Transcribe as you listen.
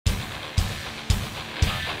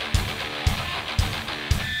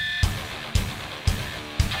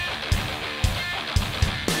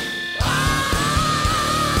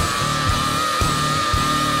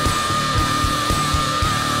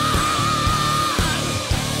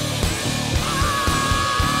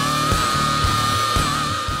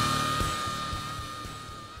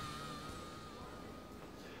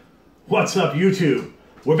What's up, YouTube?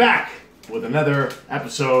 We're back with another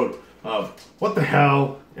episode of What the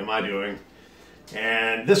Hell Am I Doing?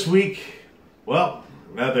 And this week, well,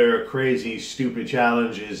 another crazy, stupid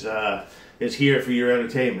challenge is here for your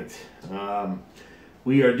entertainment.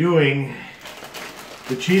 We are doing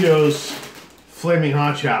the Cheetos Flaming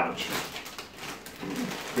Hot Challenge.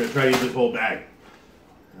 We're gonna try to use this whole bag.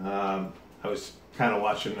 I was kind of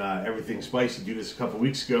watching Everything Spicy do this a couple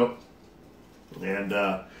weeks ago, and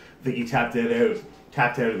I think he tapped out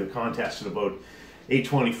of the contest at about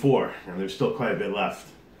 8:24, and there's still quite a bit left.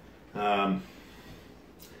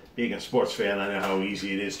 Being a sports fan, I know how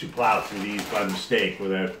easy it is to plow through these by mistake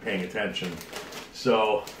without paying attention.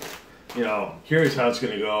 So, you know, curious how it's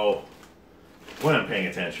going to go when I'm paying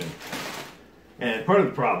attention. And part of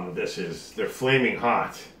the problem with this is they're flaming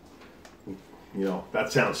hot. You know,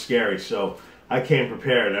 that sounds scary, so I came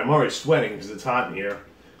prepared. I'm already sweating because it's hot in here.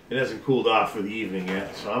 It hasn't cooled off for the evening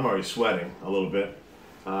yet, so I'm already sweating a little bit.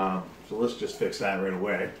 So let's just fix that right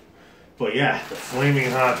away. But yeah, the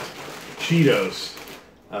flaming hot Cheetos.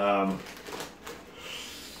 I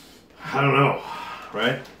don't know,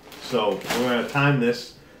 right? So we're going to time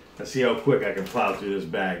this and see how quick I can plow through this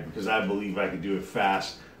bag, because I believe I can do it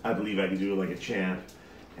fast. I believe I can do it like a champ.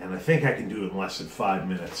 And I think I can do it in less than 5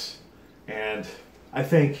 minutes. And I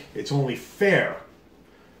think it's only fair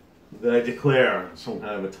that I declare some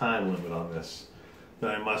kind of a time limit on this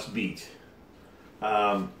that I must beat.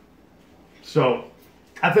 So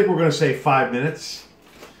I think we're going to say 5 minutes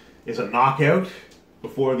is a knockout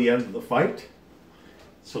before the end of the fight.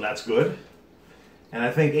 So that's good. And I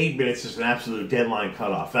think 8 minutes is an absolute deadline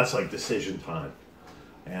cutoff. That's like decision time.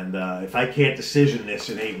 And if I can't decision this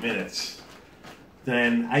in 8 minutes,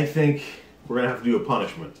 then I think we're going to have to do a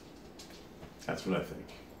punishment. That's what I think.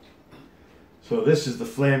 So this is the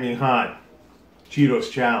Flaming Hot Cheetos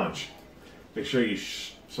Challenge. Make sure you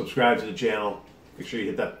subscribe to the channel. Make sure you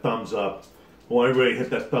hit that thumbs up. I want everybody to hit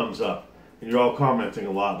that thumbs up. And you're all commenting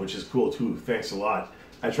a lot, which is cool too. Thanks a lot.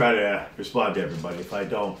 I try to respond to everybody. If I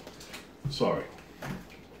don't, sorry.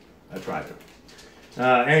 I try to.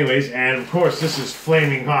 Anyways, and of course this is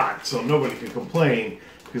flaming hot, so nobody can complain,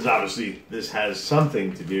 because obviously this has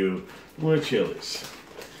something to do with chilies.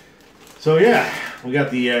 So yeah, we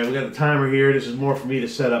got the timer here. This is more for me to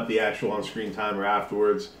set up the actual on-screen timer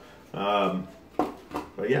afterwards. But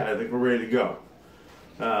yeah, I think we're ready to go.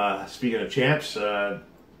 Speaking of champs, I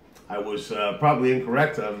was probably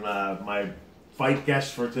incorrect on my fight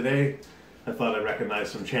guest for today. I thought I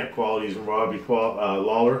recognized some champ qualities in Robbie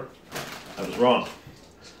Lawler. I was wrong.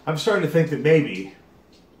 I'm starting to think that maybe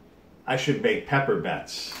I should make pepper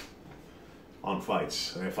bets on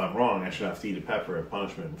fights. And if I'm wrong, I should have to eat a pepper as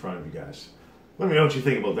punishment in front of you guys. Let me know what you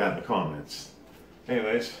think about that in the comments.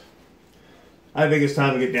 Anyways, I think it's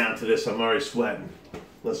time to get down to this. I'm already sweating.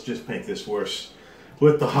 Let's just make this worse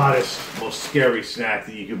with the hottest, most scary snack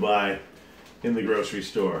that you could buy in the grocery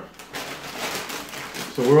store.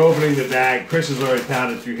 So we're opening the bag. Chris has already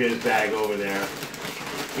pounded through his bag over there.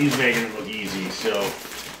 He's making it look easy. So,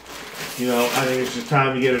 you know, I think it's just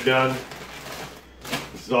time to get it done.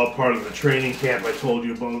 This is all part of the training camp I told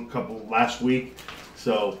you about last week.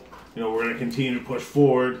 So, you know, we're going to continue to push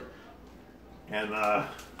forward. And,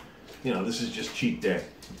 you know, this is just cheat day.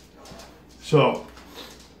 So,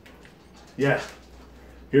 yeah.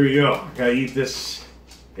 Here we go. Gotta eat this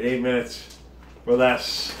in 8 minutes or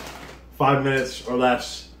less. 5 minutes or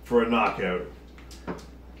less for a knockout.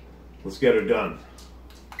 Let's get her done.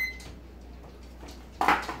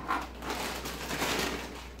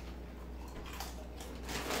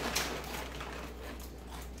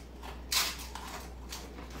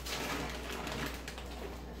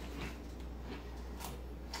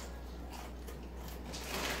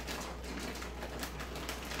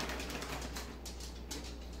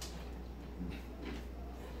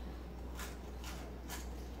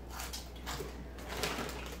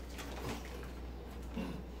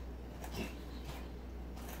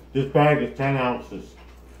 This bag is 10 ounces.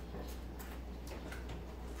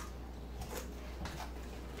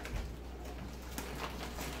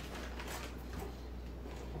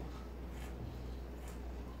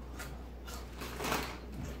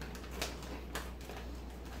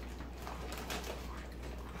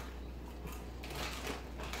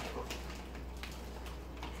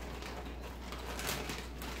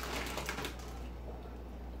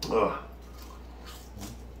 Ugh.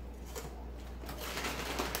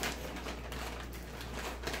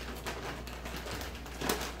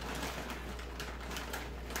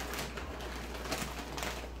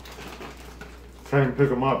 Try and pick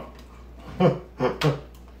them up.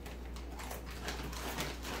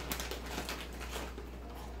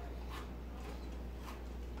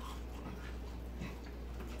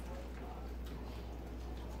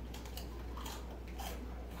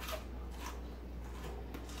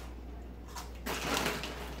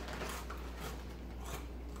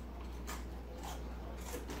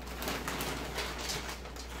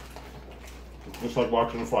 Just like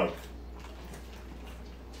watching a fight.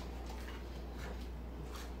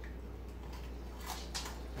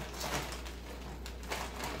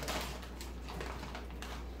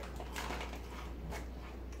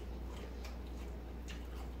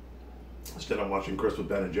 Instead, I'm watching Chris with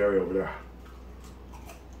Ben and Jerry over there.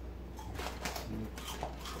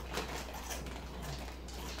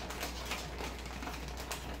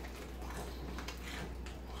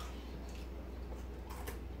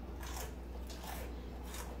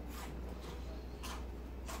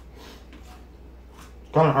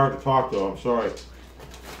 Kind of hard to talk though, I'm sorry.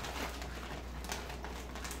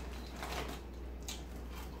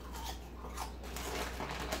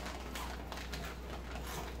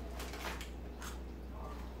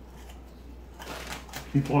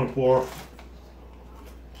 P24.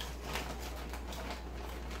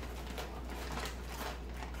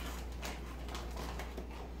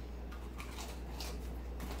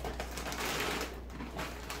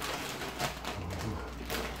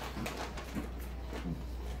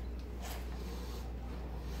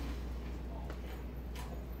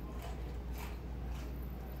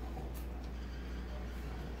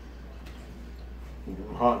 It's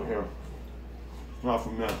getting hot in here. Not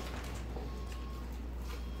from that.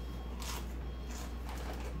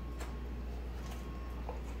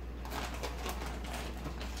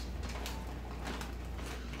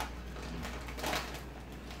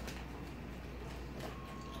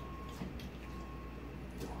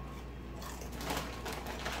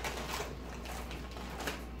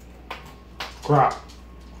 Crap.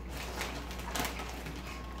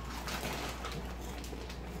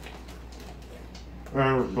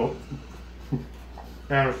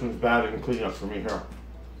 Anderson's batting and cleanup for me here.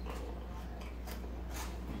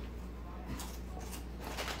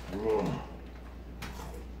 Ugh.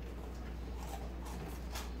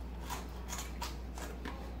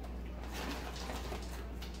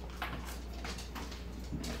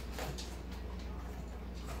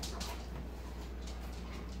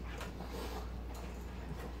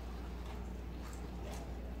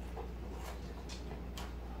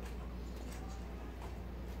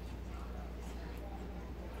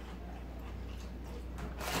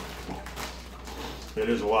 It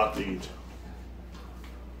is a lot to eat.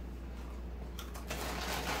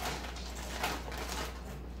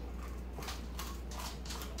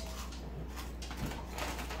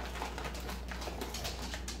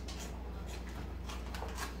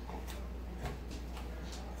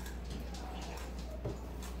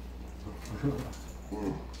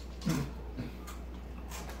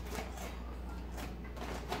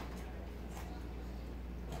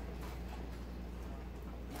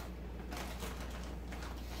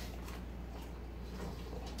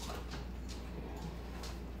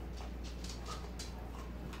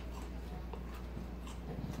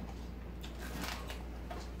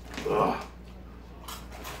 Ugh.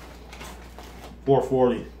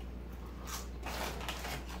 440.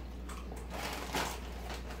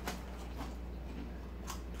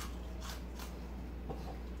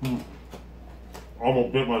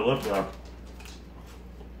 Almost bit my lip there.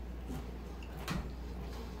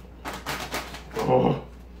 Oh.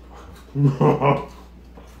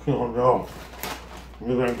 Oh no.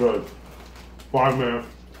 This ain't good. 5 minutes.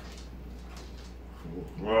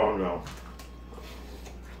 Oh no.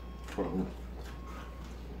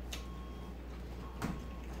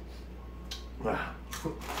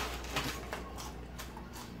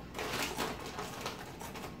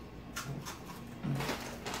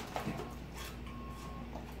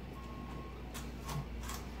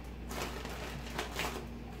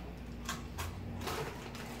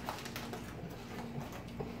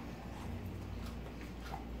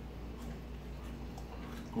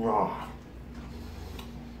 Oh.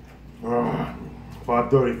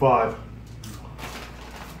 5:35.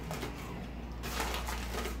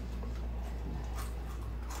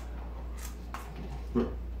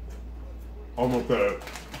 Almost there.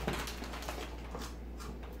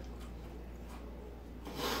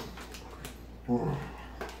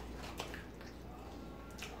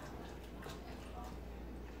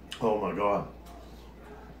 Oh my God.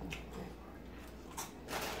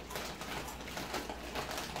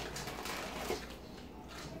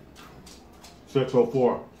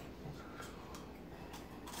 $6:04.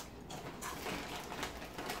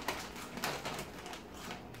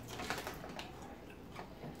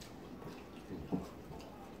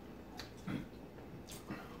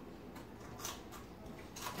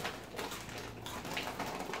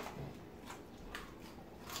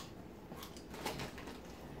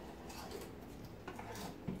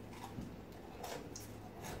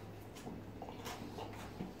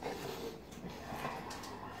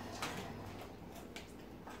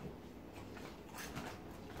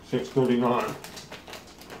 6:39.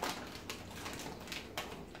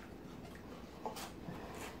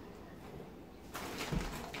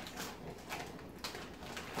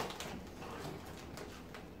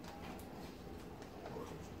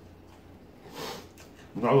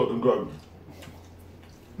 Not looking good.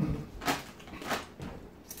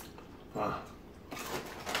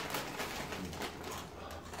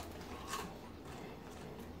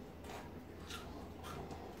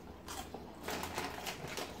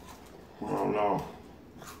 Oh no.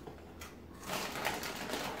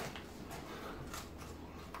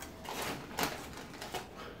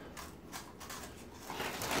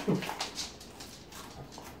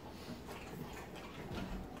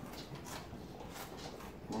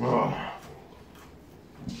 Oh.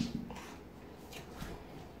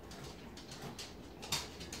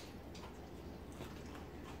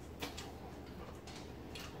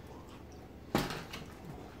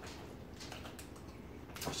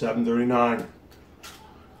 $7.39.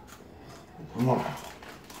 Come on.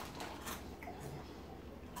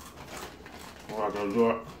 I'm not gonna do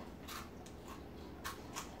it.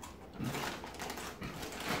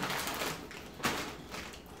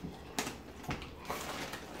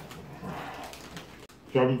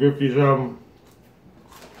 $7.57.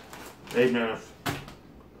 8 minutes.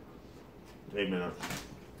 8 minutes.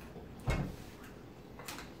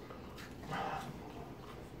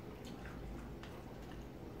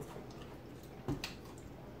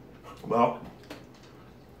 Well,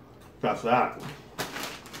 that's that.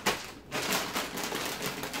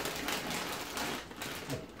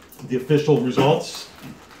 The official results.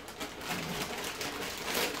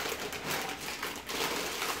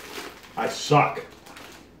 I suck.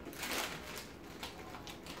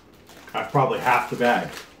 That's probably half the bag.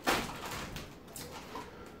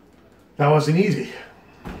 That wasn't easy.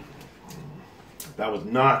 That was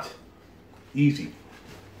not easy.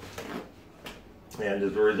 And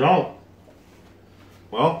as a result,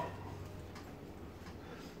 well,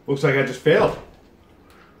 looks like I just failed.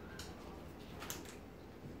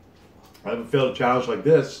 I haven't failed a challenge like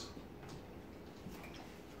this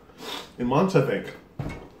in months, I think.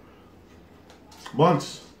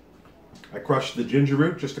 Months. I crushed the ginger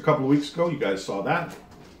root just a couple of weeks ago. You guys saw that.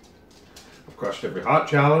 I've crushed every hot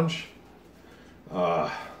challenge.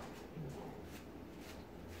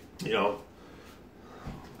 You know,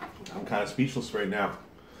 I'm kind of speechless right now.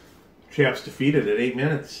 Champ's defeated at 8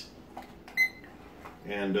 minutes.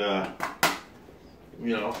 And,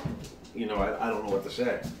 you know, I don't know what to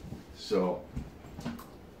say. So,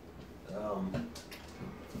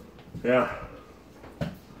 yeah,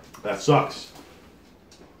 that sucks.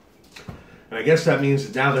 And I guess that means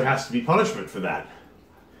that now there has to be punishment for that.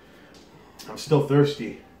 I'm still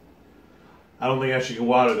thirsty. I don't think I should get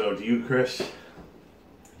water though. Do you, Chris?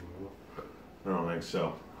 I don't think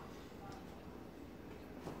so.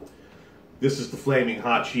 This is the Flaming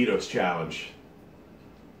Hot Cheetos Challenge.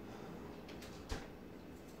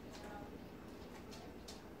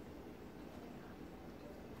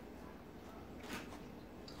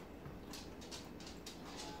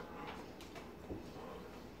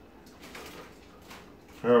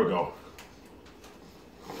 There we go.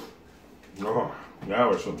 Oh, that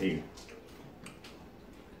was some heat.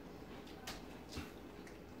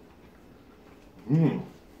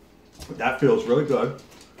 But that feels really good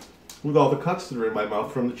with all the cuts that are in my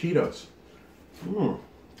mouth from the Cheetos.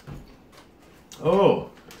 Oh.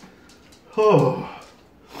 Oh.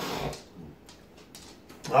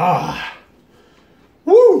 Ah.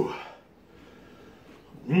 Woo.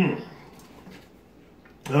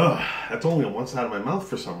 That's only on one side of my mouth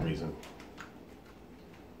for some reason.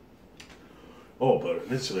 Oh, but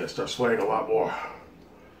instantly I start sweating a lot more.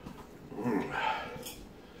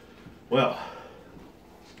 Well.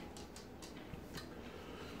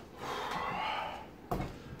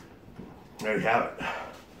 There you have it.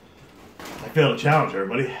 I failed a challenge,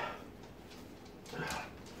 everybody.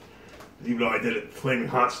 Even though I did it flaming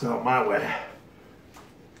hot style my way.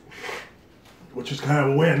 Which is kind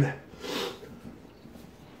of a win.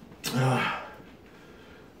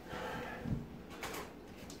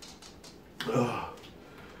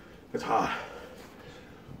 It's hot.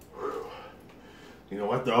 You know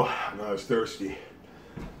what though? I'm not as thirsty.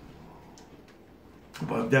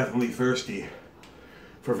 But I'm definitely thirsty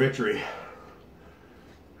for victory.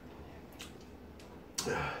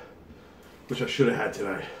 Which I should have had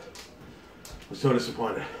tonight. I'm so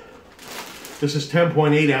disappointed. This is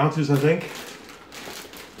 10.8 ounces, I think.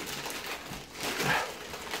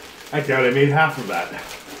 I doubt I made half of that.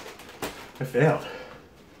 I failed.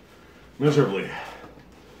 Miserably.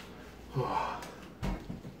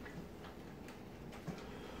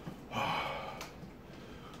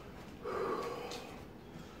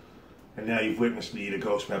 And now you've witnessed me eat a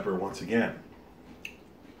ghost pepper once again.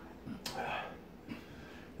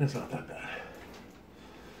 It's not that bad.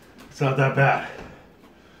 It's not that bad.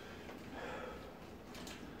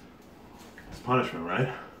 It's punishment, right?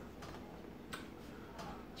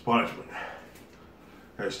 It's punishment.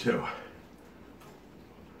 There's two.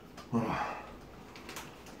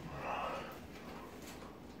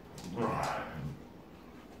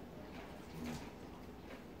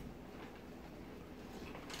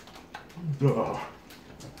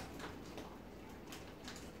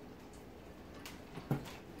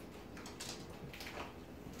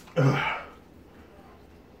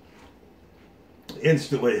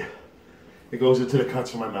 Instantly, it goes into the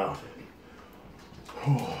cuts of my mouth.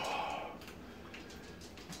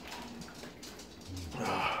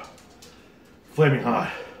 Flaming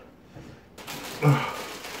hot.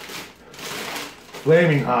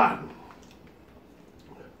 Flaming hot.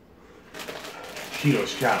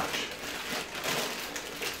 Cheetos challenge.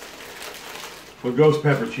 With ghost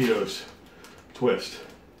pepper Cheetos twist.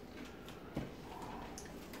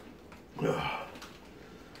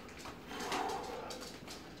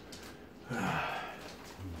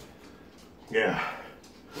 Yeah.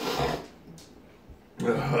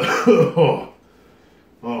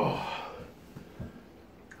 Oh.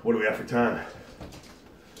 What do we have for time?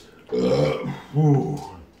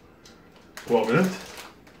 12 minutes?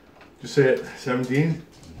 Just say it. 17?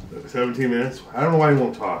 17 minutes? I don't know why he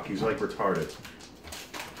won't talk. He's like retarded.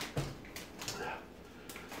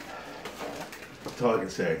 That's all I can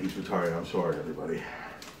say. He's retarded. I'm sorry, everybody.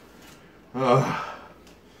 Well,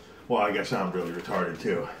 I guess I'm really retarded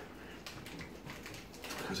too.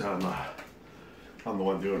 Because I'm the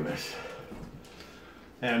one doing this.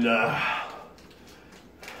 And I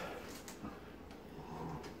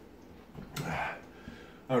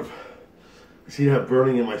see that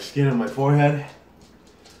burning in my skin and my forehead.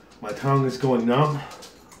 My tongue is going numb.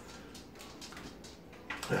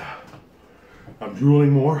 I'm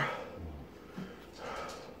drooling more.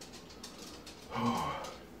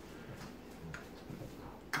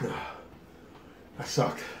 That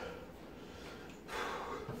sucked.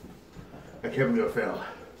 I can't believe I failed.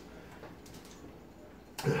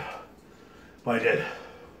 But I did.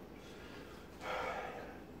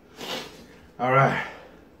 All right.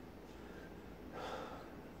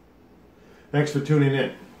 Thanks for tuning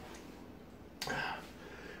in.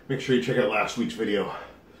 Make sure you check out last week's video.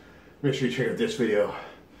 Make sure you check out this video.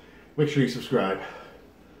 Make sure you subscribe.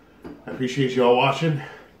 I appreciate you all watching.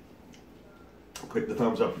 Click the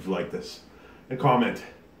thumbs up if you like this. And comment.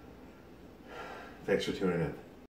 Thanks for tuning in.